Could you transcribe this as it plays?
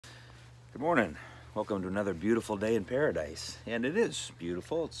Good morning. Welcome to another beautiful day in paradise. And it is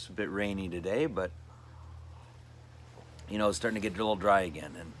beautiful. It's a bit rainy today, but it's starting to get a little dry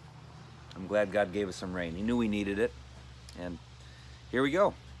again. And I'm glad God gave us some rain. He knew we needed it. And here we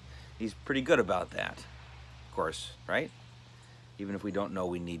go. He's pretty good about that, of course, right? Even if we don't know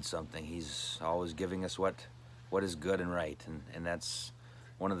we need something, He's always giving us what is good and right. And that's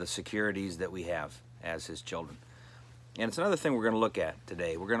one of the securities that we have as His children. And it's another thing we're going to look at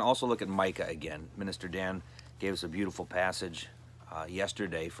today. We're going to also look at Micah again. Minister Dan gave us a beautiful passage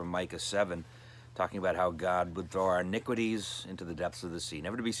yesterday from Micah 7, talking about how God would throw our iniquities into the depths of the sea,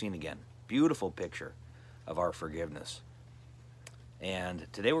 never to be seen again. Beautiful picture of our forgiveness. And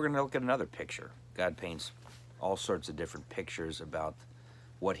today we're going to look at another picture. God paints all sorts of different pictures about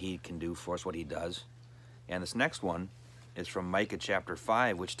what He can do for us, what He does. And this next one is from Micah chapter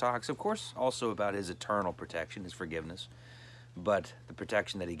 5, which talks, of course, also about His eternal protection, His forgiveness, but the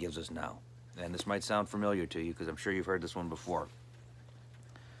protection that He gives us now. And this might sound familiar to you because I'm sure you've heard this one before.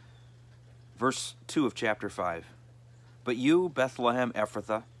 Verse 2 of chapter 5. But you, Bethlehem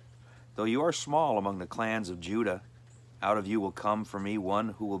Ephrathah, though you are small among the clans of Judah, out of you will come for me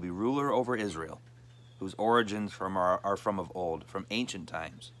one who will be ruler over Israel, whose origins are from of old, from ancient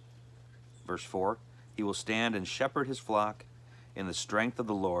times. Verse 4. He will stand and shepherd his flock in the strength of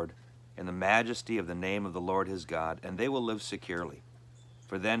the Lord, in the majesty of the name of the Lord his God, and they will live securely.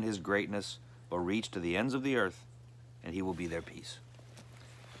 For then his greatness will reach to the ends of the earth, and he will be their peace.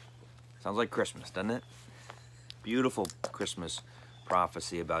 Sounds like Christmas, doesn't it? Beautiful Christmas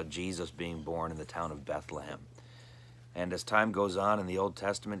prophecy about Jesus being born in the town of Bethlehem. And as time goes on in the Old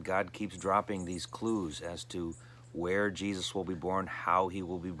Testament, God keeps dropping these clues as to where Jesus will be born, how He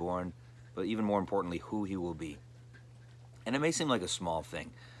will be born, but even more importantly, who He will be. And it may seem like a small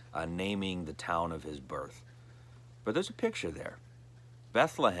thing, naming the town of His birth. But there's a picture there.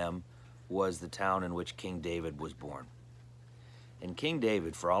 Bethlehem was the town in which King David was born. And King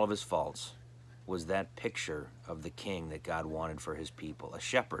David, for all of his faults, was that picture of the king that God wanted for His people. A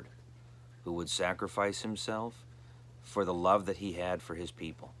shepherd who would sacrifice himself for the love that He had for His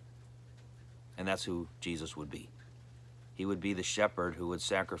people. And that's who Jesus would be. He would be the shepherd who would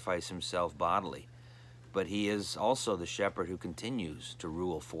sacrifice Himself bodily. But He is also the shepherd who continues to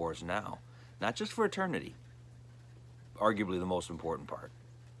rule for us now. Not just for eternity, arguably the most important part,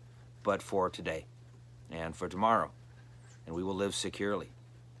 but for today and for tomorrow. And we will live securely.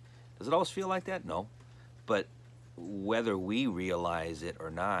 Does it always feel like that? No. But whether we realize it or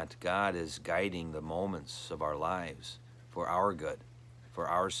not, God is guiding the moments of our lives for our good, for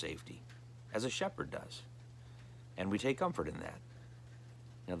our safety, as a shepherd does. And we take comfort in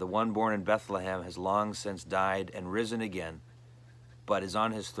that. The one born in Bethlehem has long since died and risen again, but is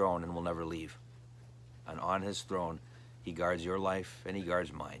on His throne and will never leave. And on His throne, He guards your life and He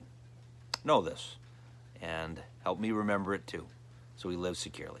guards mine. Know this, and help me remember it too, so we live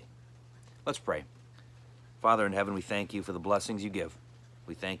securely. Let's pray. Father in heaven, we thank You for the blessings You give.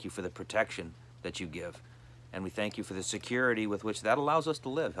 We thank You for the protection that You give. And we thank You for the security with which that allows us to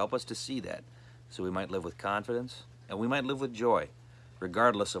live. Help us to see that, so we might live with confidence and we might live with joy,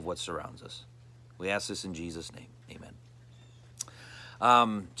 regardless of what surrounds us. We ask this in Jesus' name.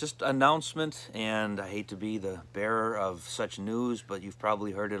 Amen. Just announcement, and I hate to be the bearer of such news, but you've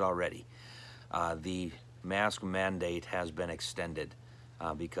probably heard it already. The mask mandate has been extended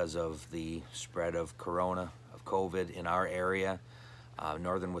because of the spread of COVID in our area,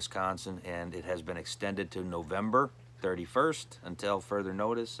 northern Wisconsin, and it has been extended to November 31st until further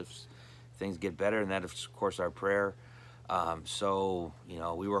notice if things get better, and that is, of course, our prayer. So,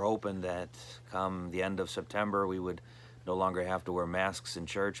 we were hoping that come the end of September, we would no longer have to wear masks in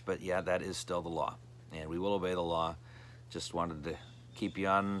church, but yeah, that is still the law, and we will obey the law. Just wanted to keep you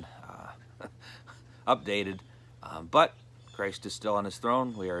on updated, but Christ is still on His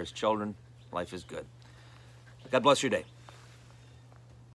throne. We are His children. Life is good. God bless your day.